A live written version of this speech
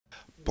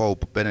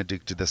Pope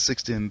Benedict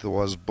XVI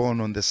was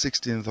born on the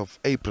 16th of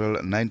April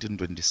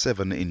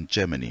 1927 in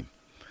Germany.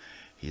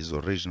 His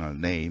original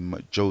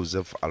name,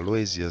 Joseph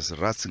Aloysius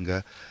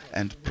Ratzinger,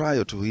 and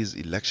prior to his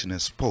election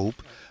as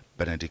Pope,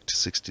 Benedict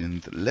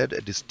XVI led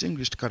a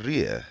distinguished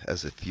career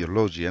as a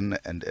theologian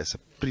and as a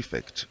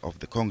prefect of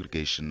the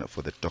Congregation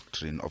for the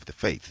Doctrine of the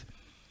Faith.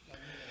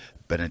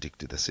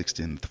 Benedict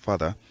XVI's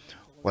father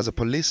was a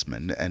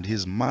policeman and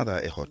his mother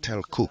a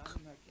hotel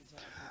cook.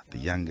 The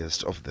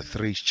youngest of the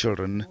three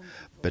children,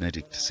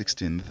 Benedict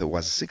XVI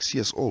was 6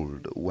 years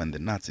old when the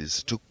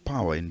Nazis took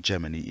power in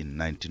Germany in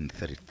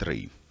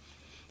 1933.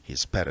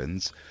 His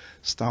parents,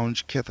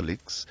 staunch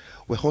Catholics,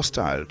 were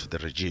hostile to the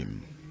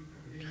regime.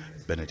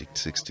 Benedict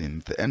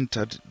XVI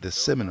entered the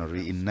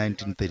seminary in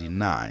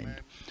 1939,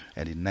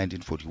 and in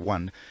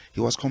 1941 he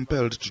was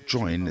compelled to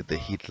join the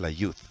Hitler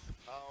Youth.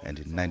 And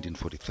in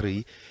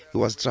 1943 he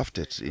was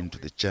drafted into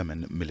the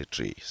German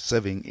military,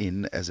 serving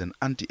in as an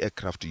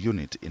anti-aircraft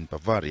unit in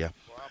Bavaria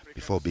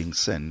before being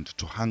sent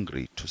to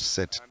Hungary to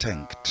set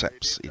tank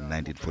traps in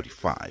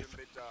 1945.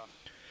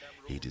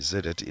 He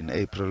deserted in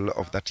April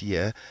of that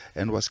year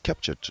and was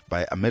captured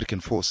by American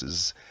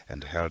forces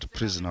and held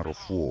prisoner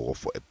of war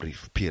for a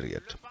brief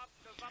period.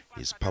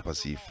 His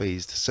papacy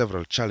faced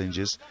several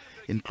challenges,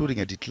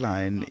 including a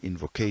decline in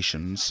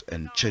vocations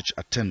and church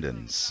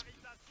attendance.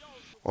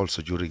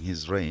 Also during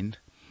his reign,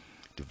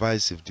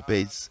 divisive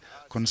debates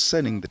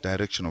concerning the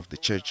direction of the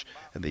church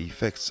and the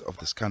effects of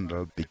the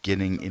scandal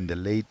beginning in the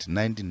late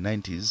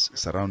 1990s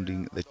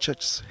surrounding the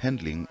church's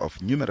handling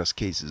of numerous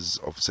cases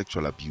of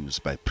sexual abuse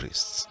by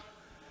priests.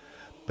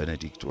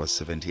 Benedict was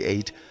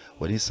 78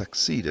 when he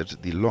succeeded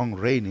the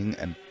long-reigning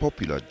and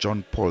popular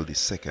John Paul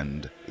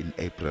II in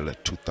April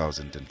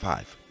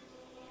 2005.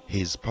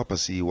 His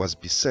papacy was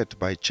beset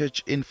by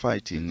church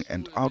infighting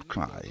and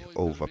outcry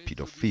over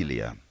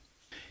pedophilia.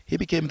 He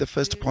became the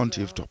first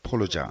pontiff to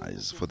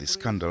apologize for the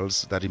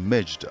scandals that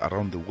emerged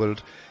around the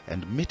world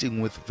and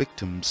meeting with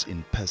victims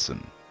in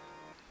person.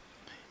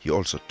 He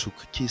also took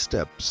key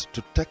steps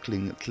to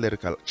tackling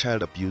clerical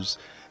child abuse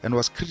and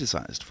was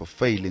criticized for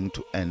failing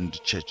to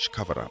end church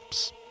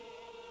cover-ups.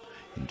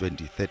 In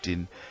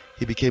 2013,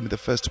 he became the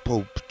first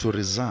pope to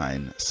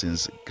resign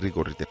since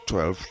Gregory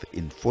XII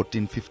in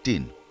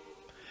 1415.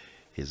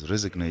 His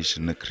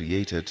resignation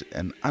created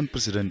an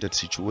unprecedented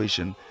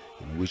situation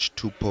in which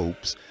two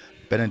popes,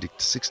 Benedict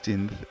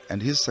XVI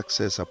and his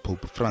successor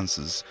Pope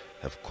Francis,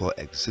 have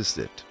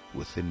coexisted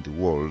within the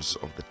walls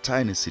of the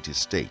tiny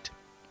city-state.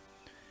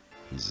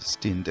 His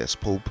stint as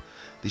pope,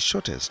 the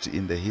shortest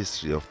in the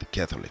history of the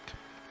Catholic.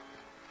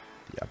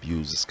 The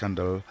abuse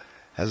scandal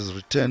has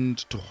returned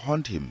to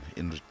haunt him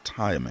in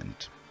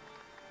retirement.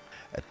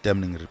 A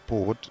damning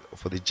report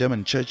for the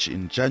German church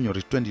in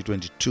January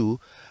 2022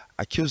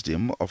 accused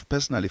him of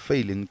personally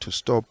failing to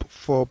stop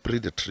 4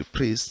 predatory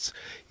priests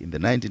in the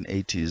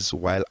 1980s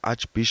while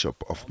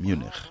Archbishop of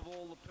Munich.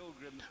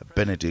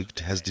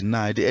 Benedict has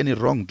denied any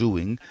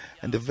wrongdoing,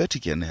 and the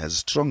Vatican has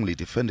strongly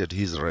defended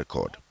his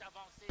record.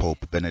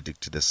 Pope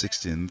Benedict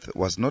XVI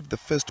was not the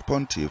first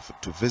pontiff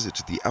to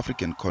visit the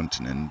African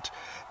continent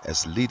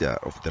as leader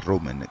of the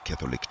Roman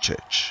Catholic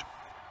Church.